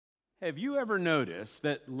Have you ever noticed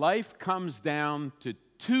that life comes down to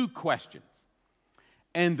two questions?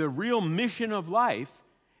 And the real mission of life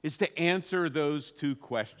is to answer those two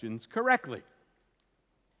questions correctly.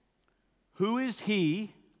 Who is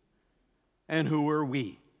he and who are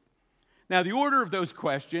we? Now, the order of those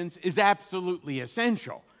questions is absolutely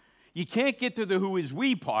essential. You can't get to the who is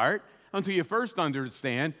we part until you first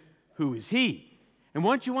understand who is he. And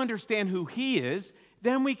once you understand who he is,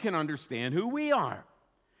 then we can understand who we are.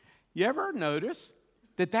 You ever notice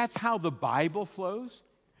that that's how the Bible flows?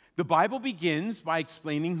 The Bible begins by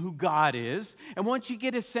explaining who God is, and once you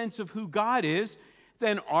get a sense of who God is,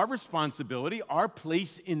 then our responsibility, our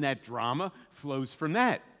place in that drama flows from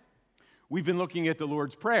that. We've been looking at the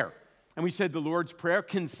Lord's Prayer, and we said the Lord's Prayer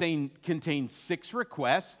contains 6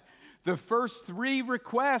 requests. The first 3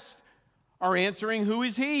 requests are answering who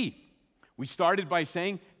is he. We started by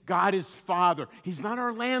saying God is Father. He's not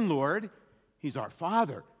our landlord, he's our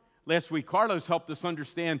Father. Last week, Carlos helped us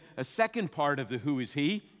understand a second part of the who is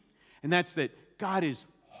he, and that's that God is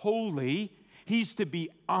holy. He's to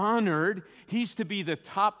be honored. He's to be the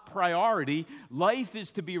top priority. Life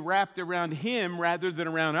is to be wrapped around him rather than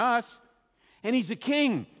around us. And he's a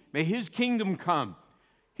king. May his kingdom come.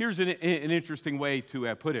 Here's an interesting way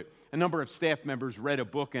to put it. A number of staff members read a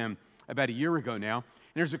book about a year ago now, and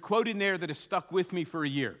there's a quote in there that has stuck with me for a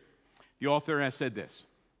year. The author has said this: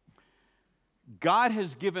 God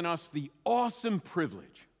has given us the awesome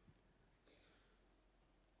privilege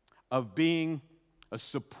of being a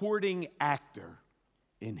supporting actor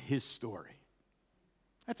in his story.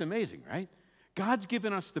 That's amazing, right? God's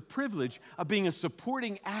given us the privilege of being a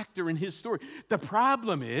supporting actor in his story. The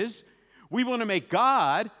problem is, we want to make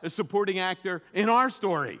God a supporting actor in our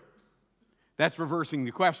story. That's reversing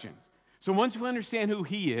the questions. So once we understand who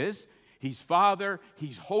he is, he's Father,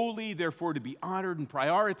 he's holy, therefore to be honored and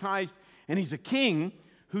prioritized, and he's a king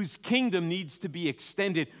whose kingdom needs to be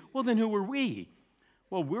extended. Well, then who are we?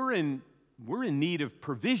 Well, we're in need of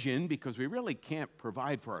provision because we really can't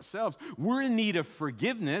provide for ourselves. We're in need of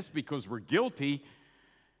forgiveness because we're guilty.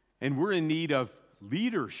 And we're in need of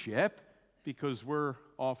leadership because we're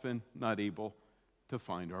often not able to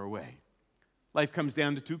find our way. Life comes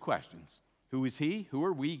down to 2 questions. Who is he? Who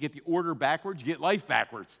are we? You get the order backwards, you get life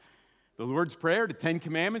backwards. The Lord's Prayer, the 10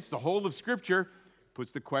 Commandments, the whole of Scripture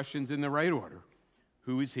puts the questions in the right order.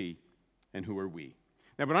 Who is he and who are we?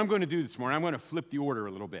 Now, what I'm going to do this morning, I'm going to flip the order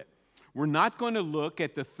a little bit. We're not going to look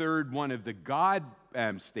at the third one of the God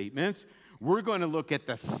statements. We're going to look at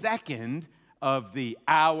the second of the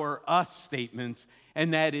our, us statements,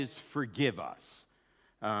 and that is forgive us.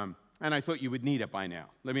 And I thought you would need it by now.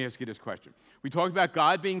 Let me ask you this question. We talked about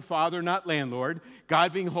God being Father, not landlord.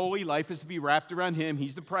 God being holy, life is to be wrapped around him.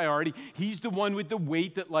 He's the priority. He's the one with the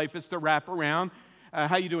weight that life is to wrap around.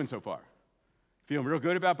 How you doing so far? Feeling real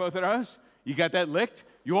good about both of those? You got that licked?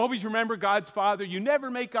 You always remember God's Father. You never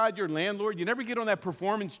make God your landlord. You never get on that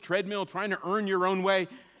performance treadmill trying to earn your own way.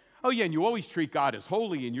 Oh, yeah, and you always treat God as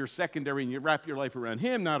holy, and you're secondary, and you wrap your life around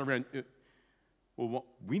him, not around... Well,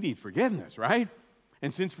 we need forgiveness, right?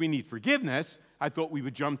 And since we need forgiveness, I thought we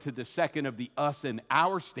would jump to the second of the us and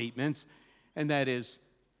our statements, and that is,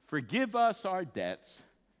 forgive us our debts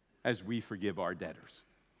as we forgive our debtors.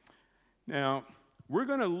 Now, we're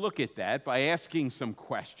going to look at that by asking some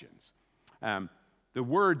questions. The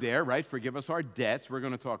word there, right, forgive us our debts, we're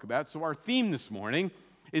going to talk about. So our theme this morning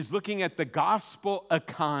is looking at the gospel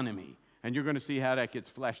economy, and you're going to see how that gets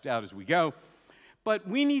fleshed out as we go. But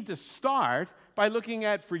we need to start by looking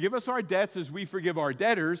at forgive us our debts as we forgive our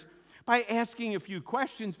debtors by asking a few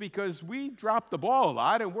questions because we drop the ball a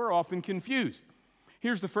lot and we're often confused.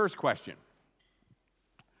 Here's the first question.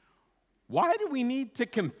 Why do we need to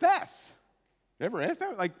confess? Ever asked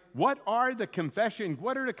that? Like, what are the confession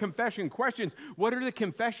questions? What are the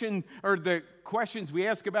confession or the questions we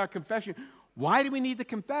ask about confession? Why do we need to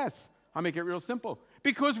confess? I'll make it real simple.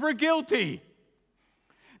 Because we're guilty.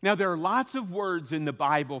 Now, there are lots of words in the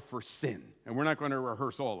Bible for sin, and we're not going to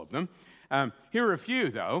rehearse all of them. Here are a few,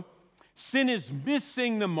 though. Sin is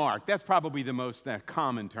missing the mark. That's probably the most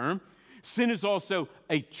common term. Sin is also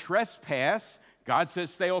a trespass. God says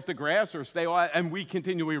stay off the grass or stay off, and we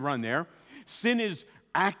continually run there. Sin is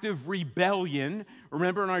active rebellion.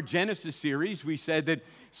 Remember in our Genesis series, we said that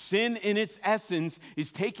sin in its essence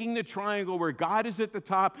is taking the triangle where God is at the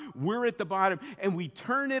top, we're at the bottom, and we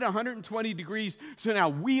turn it 120 degrees, so now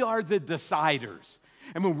we are the deciders.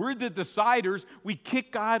 And when we're the deciders, we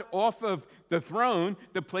kick God off of the throne,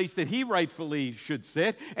 the place that he rightfully should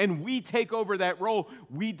sit, and we take over that role.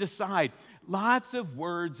 We decide. Lots of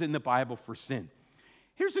words in the Bible for sin.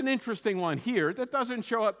 Here's an interesting one here that doesn't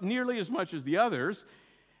show up nearly as much as the others,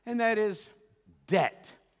 and that is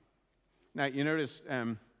debt. Now, you notice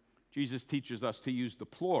Jesus teaches us to use the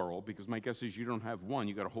plural, because my guess is you don't have one,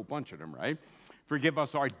 you got a whole bunch of them, right? Forgive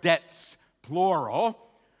us our debts, plural.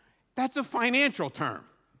 That's a financial term.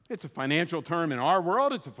 It's a financial term in our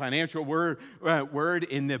world. It's a financial word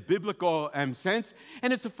in the biblical sense.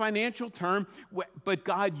 And it's a financial term, but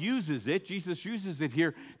God uses it, Jesus uses it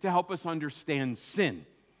here to help us understand sin.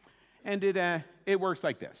 And it works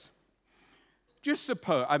like this. Just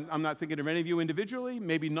suppose, I'm not thinking of any of you individually,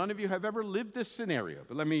 maybe none of you have ever lived this scenario,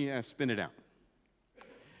 but let me spin it out.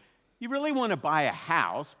 You really want to buy a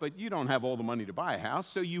house, but you don't have all the money to buy a house,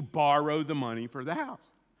 so you borrow the money for the house.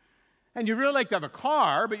 And you really like to have a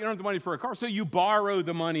car, but you don't have the money for a car, so you borrow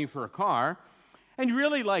the money for a car. And you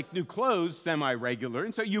really like new clothes semi-regular,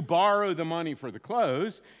 and so you borrow the money for the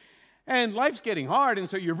clothes. And life's getting hard, and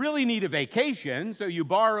so you really need a vacation, so you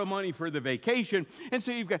borrow money for the vacation. And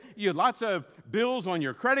so you have lots of bills on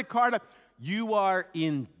your credit card. You are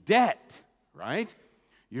in debt, right?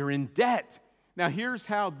 You're in debt. Now, here's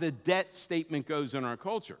how the debt statement goes in our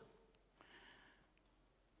culture.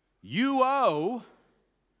 You owe,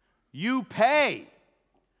 you pay.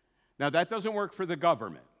 Now, that doesn't work for the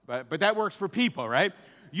government, but that works for people, right?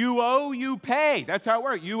 You owe, you pay. That's how it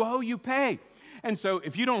works. You owe, you pay. And so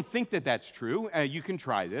if you don't think that that's true, you can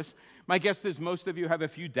try this. My guess is most of you have a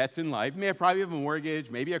few debts in life. You may probably have a mortgage,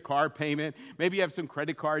 maybe a car payment, maybe you have some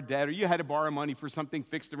credit card debt, or you had to borrow money for something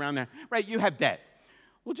fixed around there. Right, you have debt.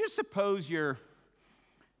 Well, just suppose you're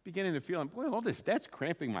beginning to feel, boy, all this debt's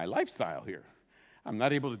cramping my lifestyle here. I'm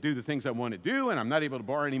not able to do the things I want to do, and I'm not able to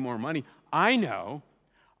borrow any more money. I know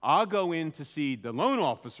I'll go in to see the loan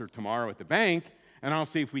officer tomorrow at the bank, and I'll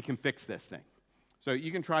see if we can fix this thing. So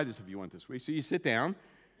you can try this if you want this week. So you sit down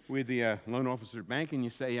with the loan officer at the bank, and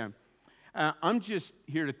you say, I'm just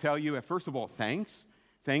here to tell you, first of all, thanks.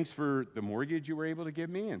 Thanks for the mortgage you were able to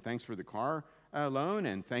give me, and thanks for the car loan,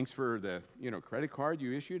 and thanks for the credit card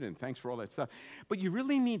you issued, and thanks for all that stuff. But you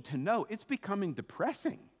really need to know it's becoming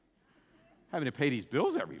depressing having to pay these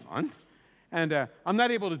bills every month. And I'm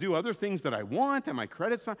not able to do other things that I want, and my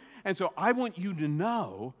credit's not. And so I want you to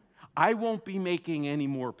know I won't be making any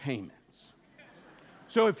more payments.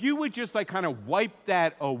 So if you would just kind of wipe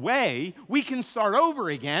that away, we can start over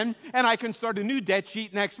again, and I can start a new debt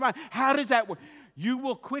sheet next month. How does that work? You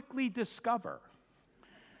will quickly discover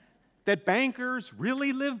that bankers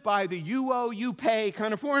really live by the you owe, you pay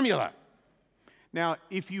kind of formula. Now,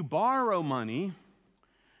 if you borrow money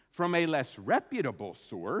from a less reputable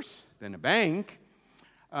source than a bank,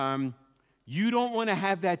 you don't want to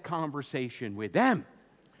have that conversation with them.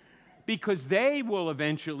 Because they will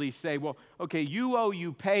eventually say, well, okay, you owe,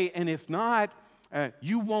 you pay, and if not,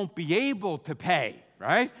 you won't be able to pay,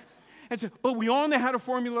 right? And so, but we all know how the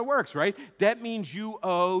formula works, right? That means you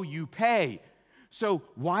owe, you pay. So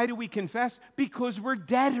why do we confess? Because we're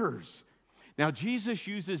debtors. Now, Jesus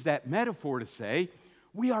uses that metaphor to say,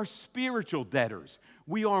 we are spiritual debtors.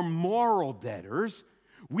 We are moral debtors.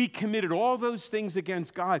 We committed all those things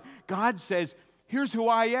against God. God says, here's who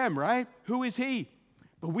I am, right? Who is He?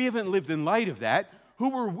 But we haven't lived in light of that.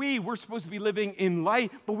 Who are we? We're supposed to be living in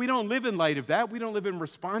light, but we don't live in light of that. We don't live in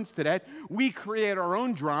response to that. We create our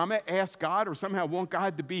own drama, ask God, or somehow want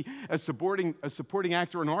God to be a supporting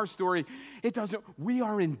actor in our story. It doesn't. We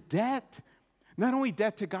are in debt. Not only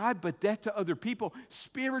debt to God, but debt to other people.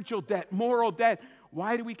 Spiritual debt, moral debt.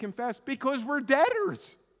 Why do we confess? Because we're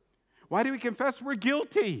debtors. Why do we confess? We're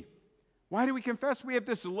guilty. Why do we confess? We have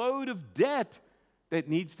this load of debt that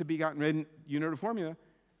needs to be gotten rid of. You know the formula.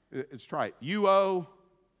 Let's try it. You owe.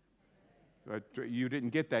 You didn't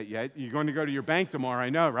get that yet. You're going to go to your bank tomorrow, I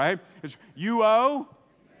know, right? It's you owe,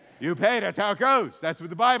 you pay. That's how it goes. That's what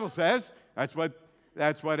the Bible says. That's what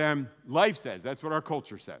life says. That's what our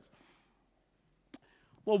culture says.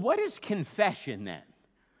 Well, what is confession then?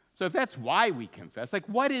 So if that's why we confess,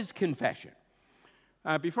 what is confession?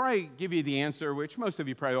 Before I give you the answer, which most of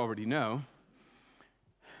you probably already know,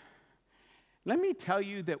 let me tell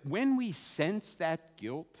you that when we sense that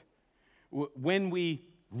guilt, when we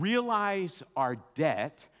realize our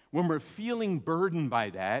debt, when we're feeling burdened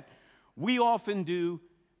by that, we often do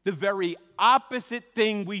the very opposite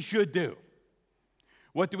thing we should do.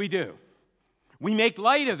 What do? We make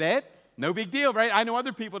light of it. No big deal, right? I know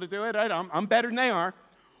other people to do it. Right? I'm better than they are.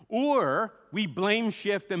 Or we blame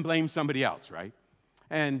shift and blame somebody else, right?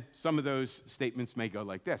 And some of those statements may go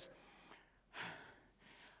like this.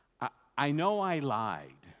 I know I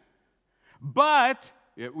lied, but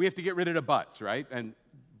we have to get rid of the buts, right? And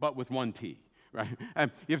but with one T, right?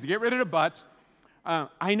 You have to get rid of the buts.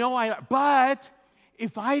 I know but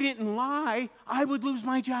if I didn't lie, I would lose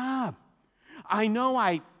my job. I know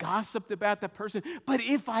I gossiped about the person, but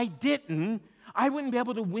if I didn't, I wouldn't be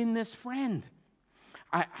able to win this friend.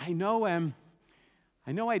 I know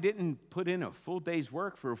I didn't put in a full day's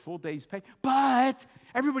work for a full day's pay, but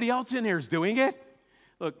everybody else in there is doing it.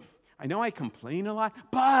 Look, I know I complain a lot,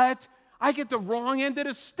 but I get the wrong end of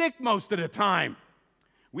the stick most of the time.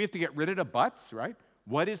 We have to get rid of the buts, right?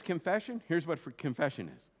 What is confession? Here's what confession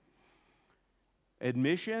is.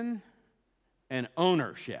 Admission and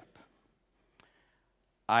ownership.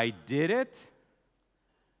 I did it,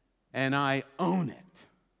 and I own it.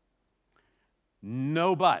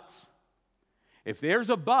 No buts. If there's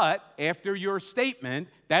a but after your statement,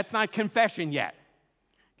 that's not confession yet.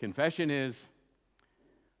 Confession is,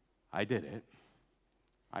 I did it.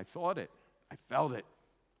 I thought it. I felt it.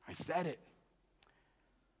 I said it.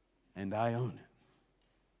 And I own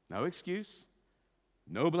it. No excuse.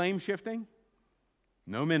 No blame shifting.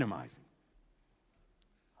 No minimizing.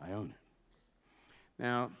 I own it.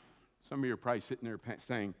 Now, some of you are probably sitting there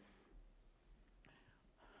saying,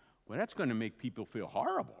 well, that's going to make people feel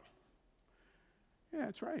horrible. Yeah,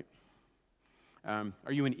 that's right.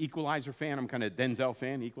 Are you an Equalizer fan? I'm kind of a Denzel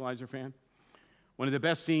fan, Equalizer fan. One of the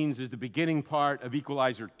best scenes is the beginning part of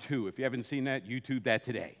Equalizer 2. If you haven't seen that, YouTube that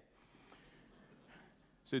today.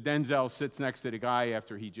 So Denzel sits next to the guy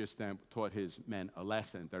after he just taught his men a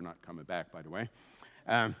lesson. They're not coming back, by the way.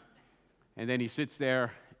 And then he sits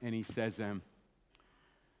there and he says, there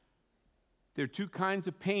are two kinds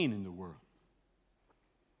of pain in the world.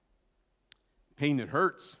 Pain that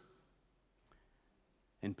hurts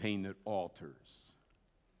and pain that alters.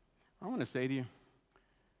 I want to say to you,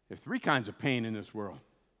 there are three kinds of pain in this world.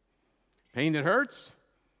 Pain that hurts,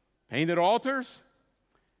 pain that alters,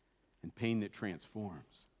 and pain that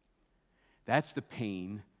transforms. That's the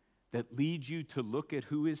pain that leads you to look at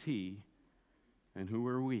who is he and who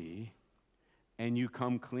are we, and you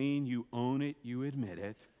come clean, you own it, you admit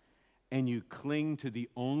it, and you cling to the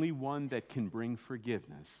only one that can bring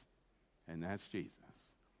forgiveness, and that's Jesus.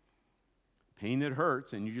 Pain that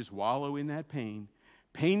hurts, and you just wallow in that pain.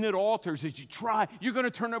 Pain that alters is you try. You're going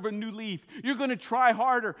to turn over a new leaf. You're going to try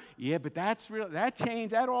harder. Yeah, but that's real. That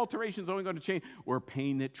change, that alteration is only going to change. Or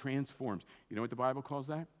pain that transforms. You know what the Bible calls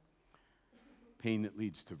that? Pain that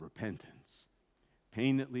leads to repentance.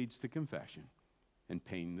 Pain that leads to confession. And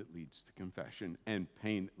pain that leads to confession. And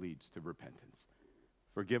pain that leads to repentance.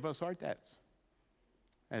 Forgive us our debts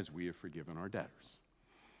as we have forgiven our debtors.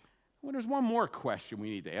 Well, there's one more question we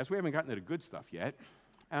need to ask. We haven't gotten to the good stuff yet.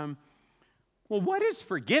 Well, what is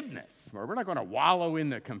forgiveness? Well, we're not going to wallow in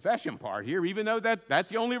the confession part here, even though that's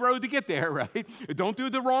the only road to get there, right? Don't do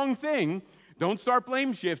the wrong thing. Don't start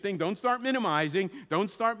blame shifting. Don't start minimizing. Don't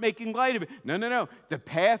start making light of it. No. The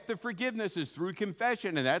path to forgiveness is through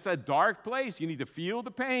confession, and that's a dark place. You need to feel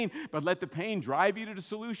the pain, but let the pain drive you to the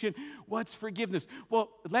solution. What's forgiveness? Well,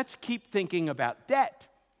 let's keep thinking about debt.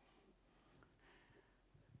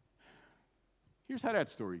 Here's how that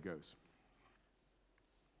story goes.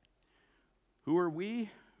 Who are we?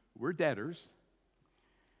 We're debtors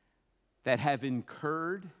that have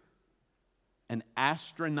incurred an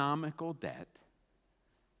astronomical debt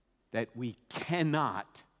that we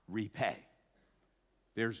cannot repay.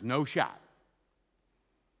 There's no shot.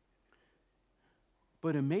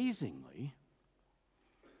 But amazingly,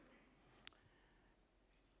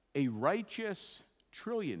 a righteous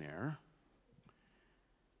trillionaire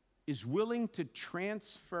is willing to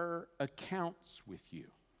transfer accounts with you.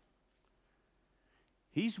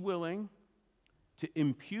 He's willing to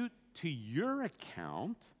impute to your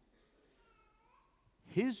account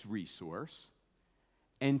his resource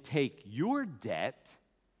and take your debt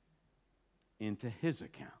into his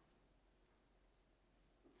account.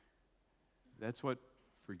 That's what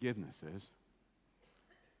forgiveness is.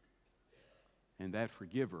 And that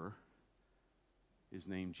forgiver is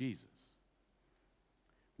named Jesus.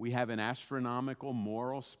 We have an astronomical,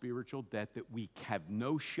 moral, spiritual debt that we have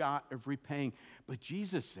no shot of repaying. But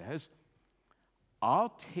Jesus says,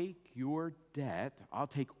 I'll take your debt, I'll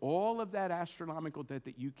take all of that astronomical debt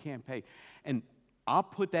that you can't pay, and I'll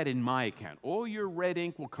put that in my account. All your red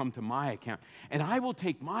ink will come to my account. And I will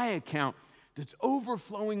take my account that's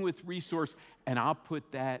overflowing with resource, and I'll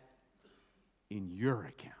put that in your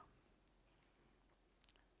account.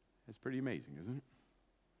 That's pretty amazing, isn't it?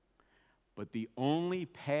 But the only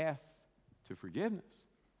path to forgiveness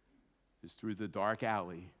is through the dark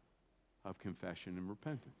alley of confession and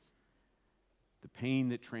repentance. The pain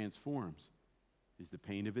that transforms is the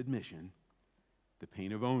pain of admission, the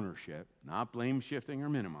pain of ownership, not blame shifting or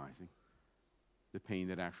minimizing, the pain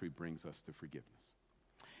that actually brings us to forgiveness.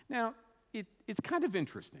 Now, it's kind of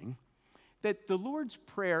interesting that the Lord's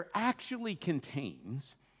Prayer actually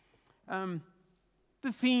contains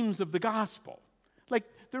the themes of the gospel. Like,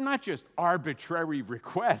 they're not just arbitrary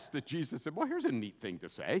requests that Jesus said, well, here's a neat thing to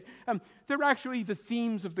say. They're actually the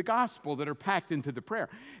themes of the gospel that are packed into the prayer.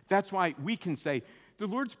 That's why we can say the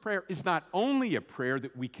Lord's Prayer is not only a prayer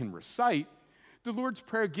that we can recite, the Lord's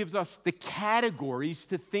Prayer gives us the categories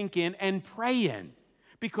to think in and pray in,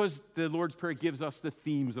 because the Lord's Prayer gives us the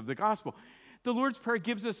themes of the gospel. The Lord's Prayer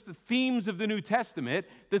gives us the themes of the New Testament,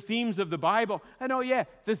 the themes of the Bible, and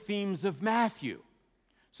the themes of Matthew.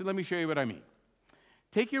 So let me show you what I mean.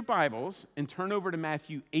 Take your Bibles and turn over to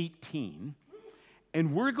Matthew 18,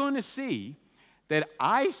 and we're going to see that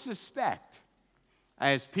I suspect,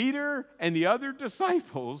 as Peter and the other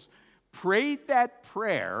disciples prayed that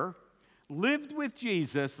prayer, lived with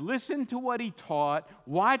Jesus, listened to what he taught,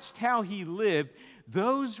 watched how he lived,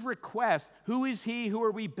 those requests, who is he, who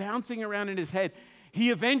are we, bouncing around in his head, he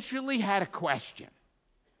eventually had a question.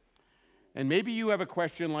 And maybe you have a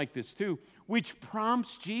question like this too, which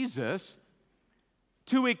prompts Jesus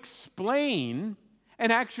to explain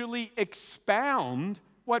and actually expound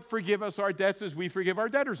what forgive us our debts as we forgive our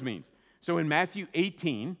debtors means. So in Matthew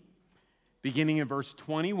 18, beginning in verse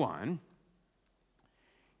 21,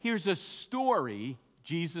 here's a story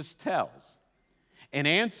Jesus tells. An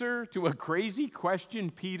answer to a crazy question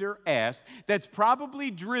Peter asked that's probably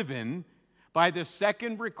driven by the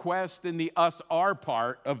second request in the us, our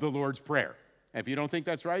part of the Lord's Prayer. And if you don't think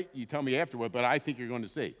that's right, you tell me afterward, but I think you're going to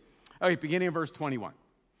see. Okay, beginning in verse 21.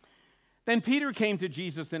 Then Peter came to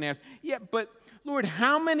Jesus and asked, but Lord,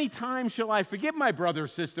 how many times shall I forgive my brother or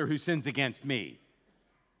sister who sins against me?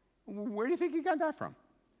 Where do you think he got that from?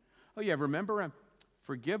 Remember,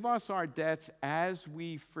 forgive us our debts as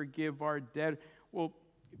we forgive our debtors. Well,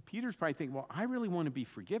 Peter's probably thinking, well, I really want to be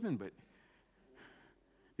forgiven, but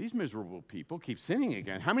these miserable people keep sinning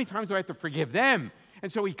again. How many times do I have to forgive them?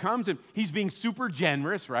 And so he comes and he's being super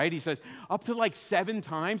generous, right? He says, up to like 7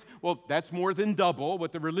 times. Well, that's more than double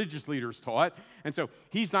what the religious leaders taught. And so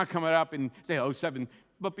he's not coming up and say, 7.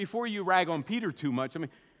 But before you rag on Peter too much,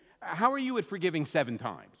 how are you at forgiving 7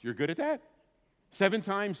 times? You're good at that? 7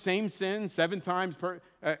 times, same sin, 7 times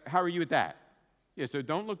how are you at that? So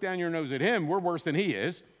don't look down your nose at him. We're worse than he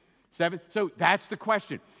is. 7. So that's the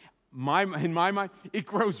question. In my mind, it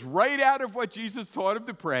grows right out of what Jesus taught him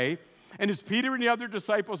to pray. And as Peter and the other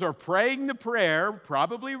disciples are praying the prayer,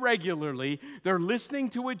 probably regularly, they're listening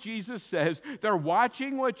to what Jesus says. They're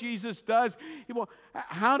watching what Jesus does. Well,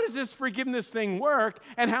 how does this forgiveness thing work?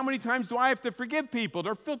 And how many times do I have to forgive people?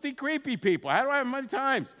 They're filthy, creepy people. How do I have many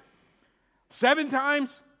times? 7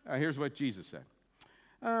 times? Here's what Jesus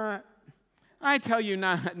said. I tell you,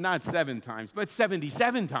 not 7 times, but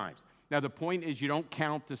 77 times. Now, the point is you don't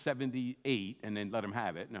count to 78 and then let them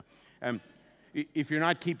have it. No. If you're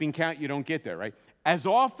not keeping count, you don't get there, right? As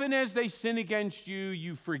often as they sin against you,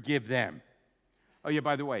 you forgive them.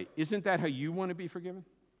 By the way, isn't that how you want to be forgiven?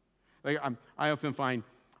 I often find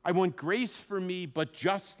I want grace for me, but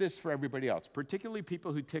justice for everybody else, particularly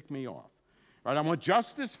people who tick me off. Right? I want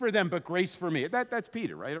justice for them, but grace for me. That's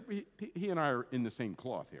Peter, right? He and I are in the same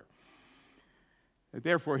cloth here.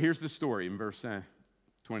 Therefore, here's the story in verse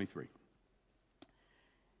 23.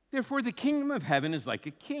 Therefore, the kingdom of heaven is like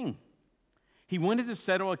a king. He wanted to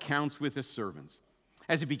settle accounts with his servants.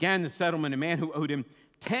 As he began the settlement, a man who owed him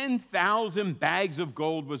 10,000 bags of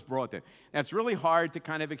gold was brought in. Now, it's really hard to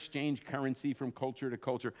kind of exchange currency from culture to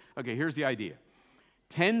culture. Okay, here's the idea.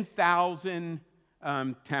 10,000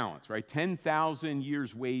 talents, right? 10,000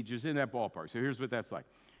 years' wages in that ballpark. So here's what that's like.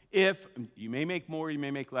 If you may make more, you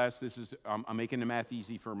may make less. I'm making the math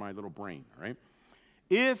easy for my little brain, all right?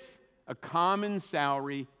 If a common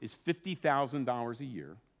salary is $50,000 a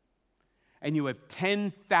year, and you have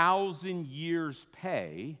 10,000 years'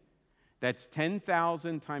 pay, that's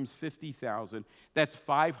 10,000 times 50,000, that's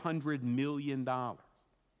 $500 million.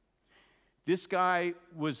 This guy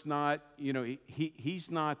was not,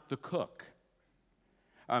 he's not the cook.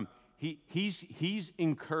 He's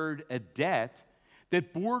incurred a debt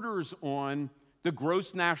that borders on the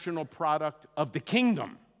gross national product of the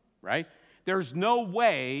kingdom, right? There's no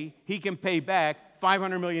way he can pay back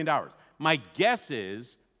 $500 million. My guess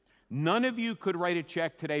is none of you could write a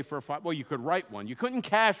check today for you could write one. You couldn't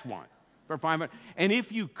cash one for $500. And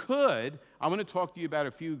if you could, I want to talk to you about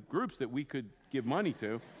a few groups that we could give money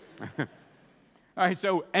to. All right,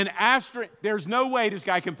 so there's no way this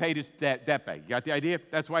guy can pay this debt back. You got the idea?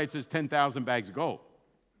 That's why it says 10,000 bags of gold.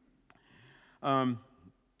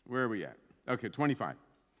 Where are we at? Okay, 25.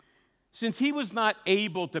 Since he was not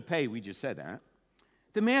able to pay, we just said that,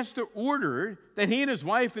 the master ordered that he and his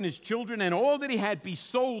wife and his children and all that he had be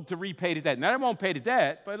sold to repay the debt. Now, I won't pay the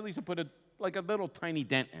debt, but at least I'll put a little tiny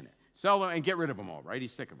dent in it. Sell them and get rid of them all, right?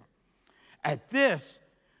 He's sick of them. At this,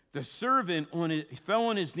 The servant fell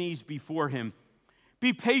on his knees before him.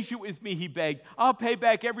 "Be patient with me," he begged. "I'll pay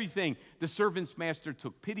back everything." The servant's master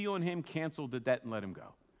took pity on him, canceled the debt, and let him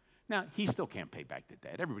go. Now, he still can't pay back the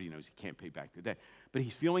debt. Everybody knows he can't pay back the debt. But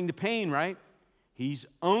he's feeling the pain, right? He's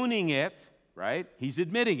owning it, right? He's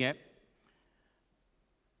admitting it.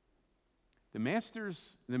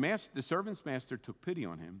 The servant's master took pity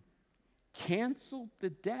on him, canceled the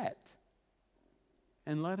debt,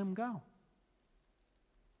 and let him go.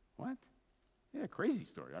 What? Yeah, crazy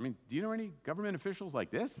story. I mean, do you know any government officials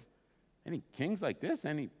like this? Any kings like this?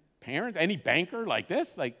 Any parent? Any banker like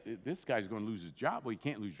this? Like, this guy's going to lose his job. Well, he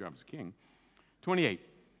can't lose his job as king. 28.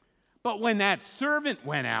 But when that servant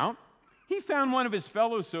went out, he found one of his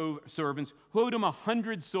fellow servants who owed him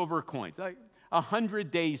 100 silver coins, like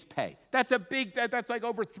 100 days' pay. That's a big, that's like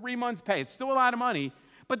over 3 months' pay. It's still a lot of money,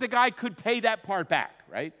 but the guy could pay that part back,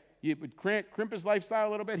 right? It would crimp his lifestyle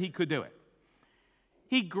a little bit. He could do it.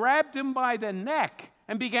 He grabbed him by the neck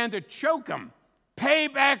and began to choke him. "Pay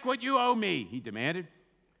back what you owe me," he demanded.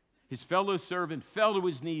 His fellow servant fell to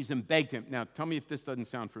his knees and begged him. Now, tell me if this doesn't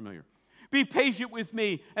sound familiar. "Be patient with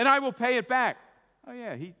me, and I will pay it back." Oh,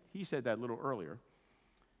 yeah, he said that a little earlier.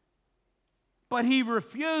 But he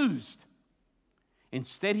refused.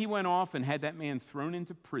 Instead, he went off and had that man thrown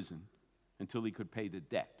into prison until he could pay the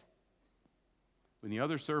debt. When the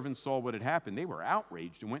other servants saw what had happened, they were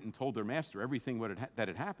outraged and went and told their master everything that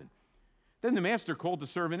had happened. Then the master called the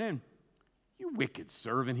servant in. "You wicked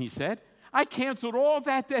servant," he said. "I canceled all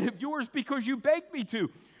that debt of yours because you begged me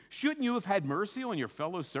to. Shouldn't you have had mercy on your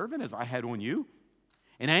fellow servant as I had on you?"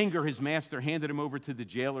 In anger, his master handed him over to the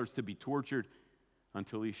jailers to be tortured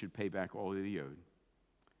until he should pay back all that he owed.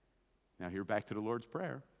 Now, here back to the Lord's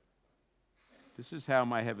Prayer. "This is how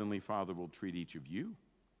my heavenly Father will treat each of you,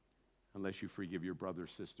 unless you forgive your brother or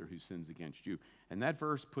sister who sins against you." And that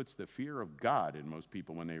verse puts the fear of God in most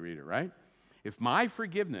people when they read it, right? If my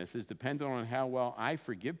forgiveness is dependent on how well I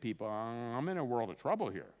forgive people, I'm in a world of trouble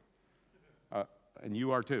here. And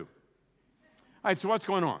you are too. All right, so what's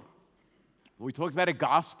going on? Well, we talked about a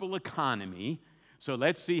gospel economy, so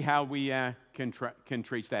let's see how we can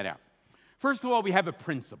trace that out. First of all, we have a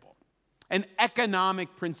principle, an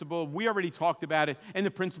economic principle. We already talked about it, and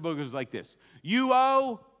the principle goes like this. You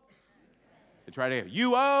owe. Let's try it again.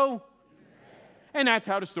 You owe. And that's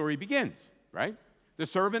how the story begins, right? The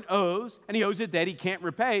servant owes, and he owes a debt he can't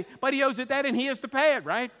repay, but he owes a debt and he has to pay it,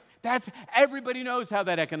 right? Everybody knows how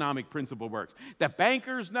that economic principle works. The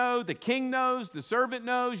bankers know, the king knows, the servant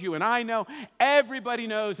knows, you and I know. Everybody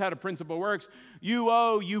knows how the principle works. You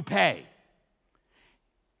owe, you pay.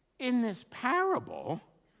 In this parable,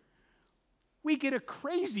 we get a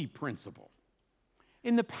crazy principle.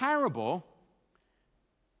 In the parable,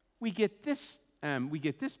 we get this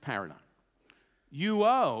paradigm. You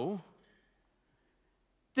owe,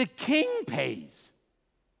 the king pays.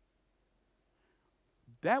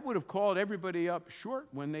 That would have called everybody up short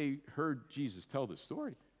when they heard Jesus tell the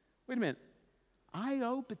story. Wait a minute. I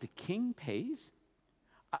owe, but the king pays?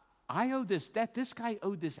 I owe this debt. This guy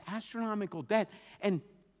owed this astronomical debt, and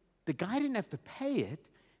the guy didn't have to pay it.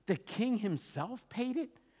 The king himself paid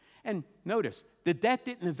it. And notice, the debt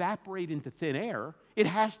didn't evaporate into thin air. It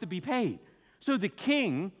has to be paid. So the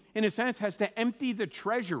king, in a sense, has to empty the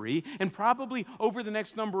treasury, and probably over the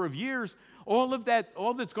next number of years, all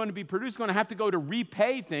that's going to be produced is going to have to go to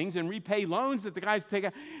repay things and repay loans that the guys take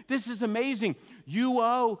out. This is amazing. You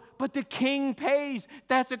owe, but the king pays.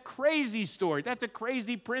 That's a crazy story. That's a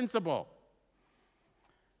crazy principle.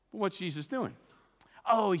 But what's Jesus doing?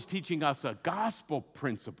 Oh, he's teaching us a gospel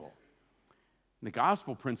principle. And the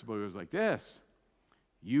gospel principle goes like this.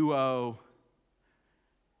 You owe,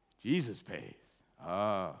 Jesus pays.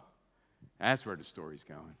 Oh, that's where the story's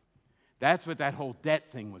going. That's what that whole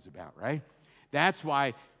debt thing was about, right? That's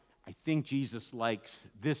why I think Jesus likes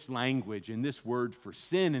this language and this word for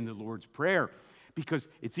sin in the Lord's Prayer, because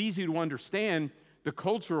it's easy to understand the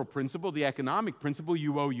cultural principle, the economic principle,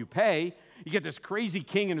 you owe, you pay. You get this crazy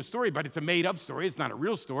king in a story, but it's a made-up story. It's not a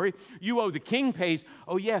real story. You owe, the king pays.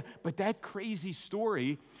 Oh, yeah, but that crazy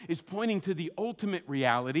story is pointing to the ultimate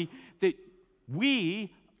reality that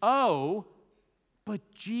we owe, but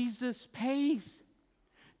Jesus pays.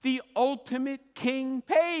 The ultimate king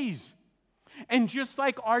pays. And just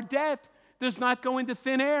like our debt does not go into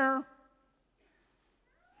thin air,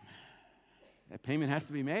 that payment has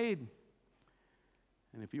to be made.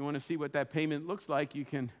 And if you want to see what that payment looks like, you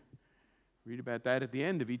can read about that at the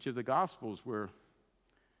end of each of the Gospels, where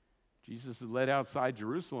Jesus is led outside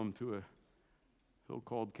Jerusalem to a hill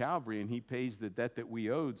called Calvary, and he pays the debt that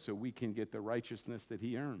we owed so we can get the righteousness that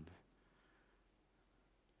he earned.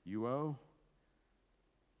 You owe,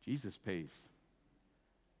 Jesus pays.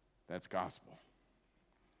 That's gospel.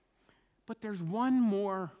 But there's one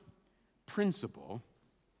more principle,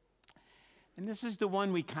 and this is the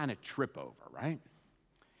one we kind of trip over, right?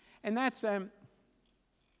 And that's,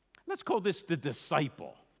 let's call this the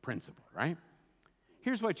disciple principle, right?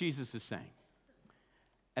 Here's what Jesus is saying.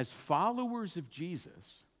 As followers of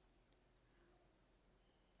Jesus,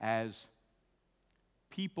 as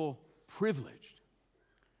people privileged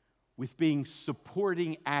with being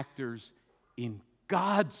supporting actors in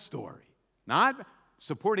God's story, not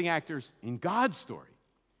supporting actors in God's story,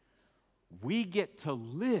 we get to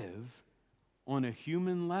live on a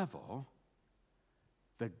human level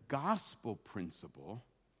the gospel principle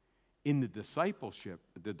in the disciple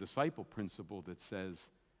principle that says,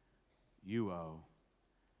 you owe,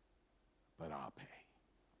 but I'll pay.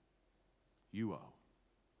 You owe,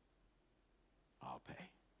 I'll pay.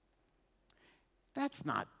 That's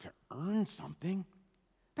not to earn something.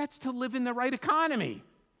 That's to live in the right economy.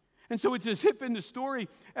 And so it's as if in the story,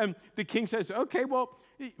 the king says, okay, well,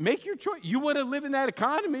 make your choice. You want to live in that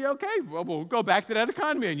economy? Okay, well, we'll go back to that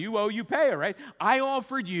economy, and you owe, you pay, all right? I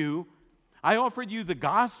offered you the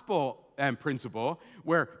gospel principle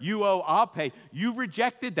where you owe, I'll pay. You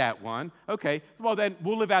rejected that one. Okay, well, then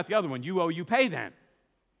we'll live out the other one. You owe, you pay then.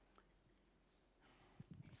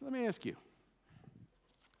 So let me ask you,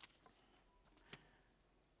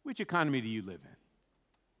 which economy do you live in?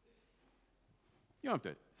 You don't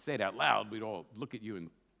have to say it out loud. We'd all look at you and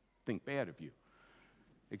think bad of you,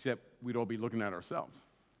 except we'd all be looking at ourselves.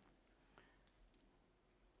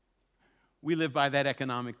 We live by that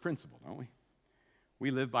economic principle, don't we? We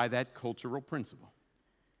live by that cultural principle.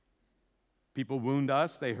 People wound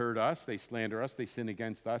us, they hurt us, they slander us, they sin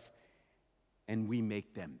against us, and we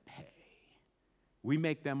make them pay. We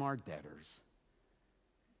make them our debtors,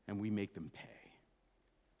 and we make them pay.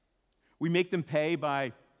 We make them pay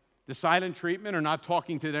by the silent treatment or not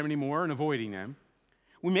talking to them anymore and avoiding them.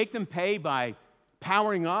 We make them pay by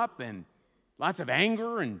powering up and lots of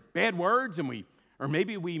anger and bad words, or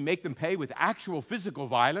maybe we make them pay with actual physical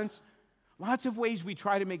violence. Lots of ways we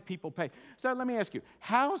try to make people pay. So let me ask you,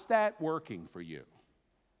 how's that working for you?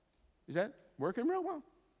 Is that working real well?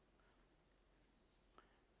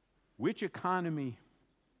 Which economy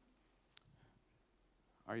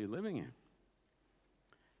are you living in?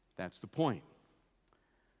 That's the point.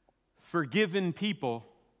 Forgiven people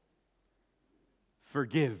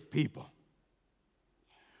forgive people.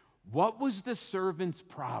 What was the servant's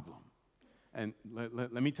problem? And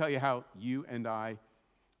let me tell you how you and I,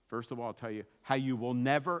 first of all, I'll tell you how you will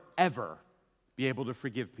never, ever be able to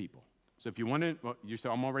forgive people. So if you want to, well, you say,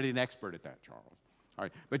 I'm already an expert at that, Charles. All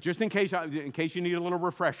right, but just in case you need a little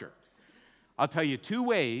refresher, I'll tell you 2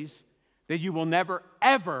 ways that you will never,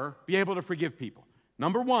 ever be able to forgive people.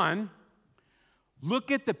 Number 1,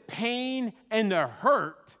 look at the pain and the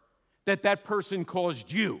hurt that person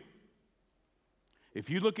caused you. If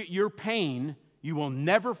you look at your pain, you will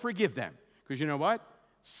never forgive them. Because you know what?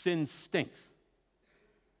 Sin stinks.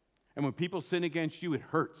 And when people sin against you, it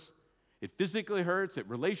hurts. It physically hurts, it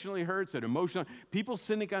relationally hurts, it emotionally. People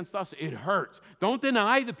sin against us, it hurts. Don't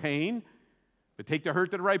deny the pain, but take the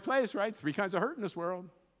hurt to the right place, right? 3 kinds of hurt in this world.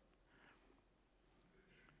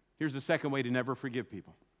 Here's the second way to never forgive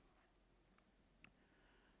people.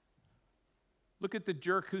 Look at the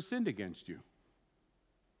jerk who sinned against you.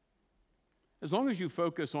 As long as you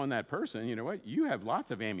focus on that person, you know what? You have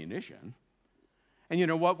lots of ammunition. And you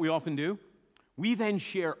know what we often do? We then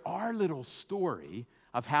share our little story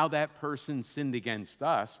of how that person sinned against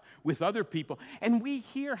us with other people, and we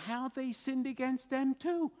hear how they sinned against them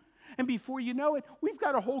too. And before you know it, we've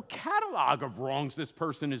got a whole catalog of wrongs this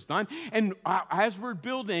person has done. And as we're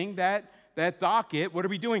building that docket, what are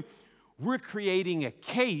we doing? We're creating a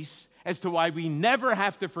case as to why we never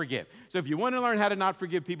have to forgive. So if you want to learn how to not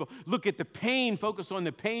forgive people, look at the pain, focus on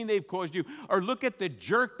the pain they've caused you, or look at the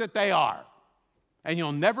jerk that they are, and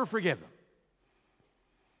you'll never forgive them.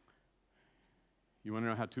 You want to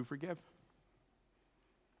know how to forgive?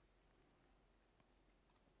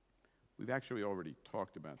 We've actually already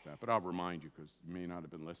talked about that, but I'll remind you because you may not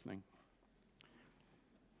have been listening.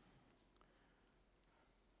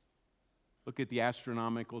 Look at the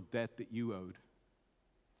astronomical debt that you owed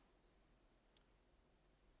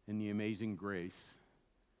and the amazing grace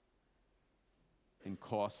and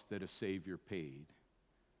cost that a Savior paid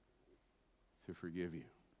to forgive you.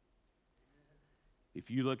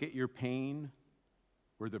 If you look at your pain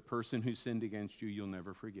or the person who sinned against you, you'll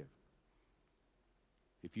never forgive.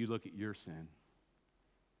 If you look at your sin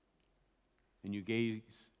and you gaze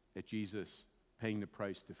at Jesus paying the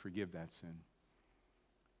price to forgive that sin,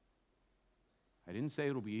 I didn't say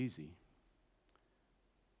it'll be easy.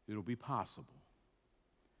 It'll be possible.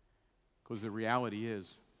 Because the reality is,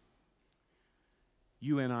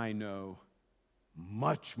 you and I know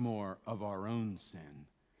much more of our own sin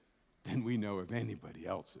than we know of anybody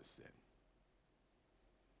else's sin.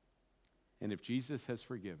 And if Jesus has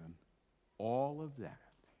forgiven all of that,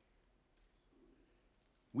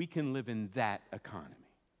 we can live in that economy.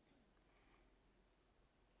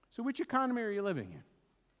 So which economy are you living in?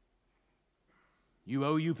 You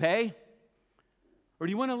owe, you pay? Or do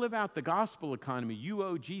you want to live out the gospel economy? You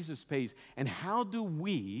owe, Jesus pays. And how do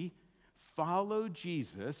we follow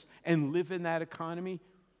Jesus and live in that economy?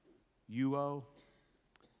 You owe,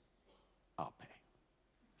 I'll pay.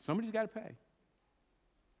 Somebody's got to pay.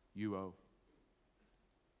 You owe,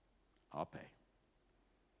 I'll pay.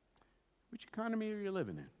 Which economy are you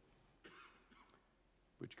living in?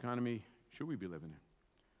 Which economy should we be living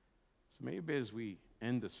in? So maybe as we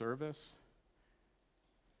end the service,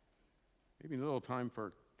 maybe a little time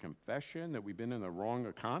for confession that we've been in the wrong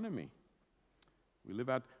economy.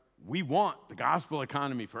 We want the gospel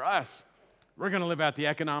economy for us. We're going to live out the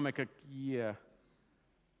economic,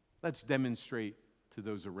 let's demonstrate to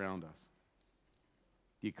those around us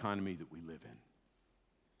the economy that we live in,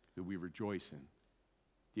 that we rejoice in,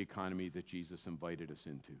 the economy that Jesus invited us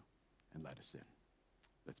into and let us in.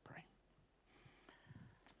 Let's pray.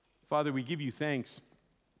 Father, we give you thanks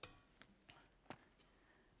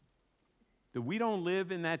that we don't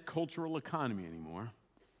live in that cultural economy anymore.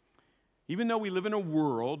 Even though we live in a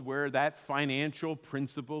world where that financial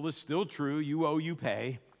principle is still true, you owe, you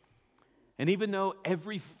pay. And even though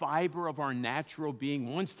every fiber of our natural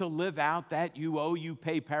being wants to live out that you owe, you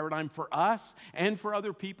pay paradigm for us and for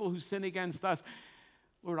other people who sin against us,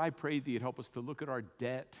 Lord, I pray that you'd help us to look at our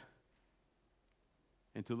debt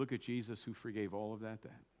and to look at Jesus who forgave all of that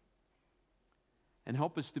debt. And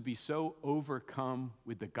help us to be so overcome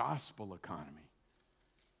with the gospel economy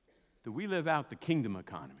that we live out the kingdom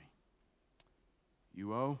economy.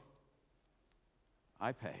 You owe,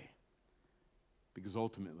 I pay. Because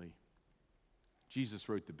ultimately, Jesus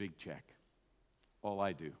wrote the big check. All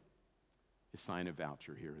I do is sign a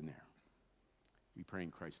voucher here and there. We pray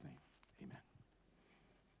in Christ's name. Amen.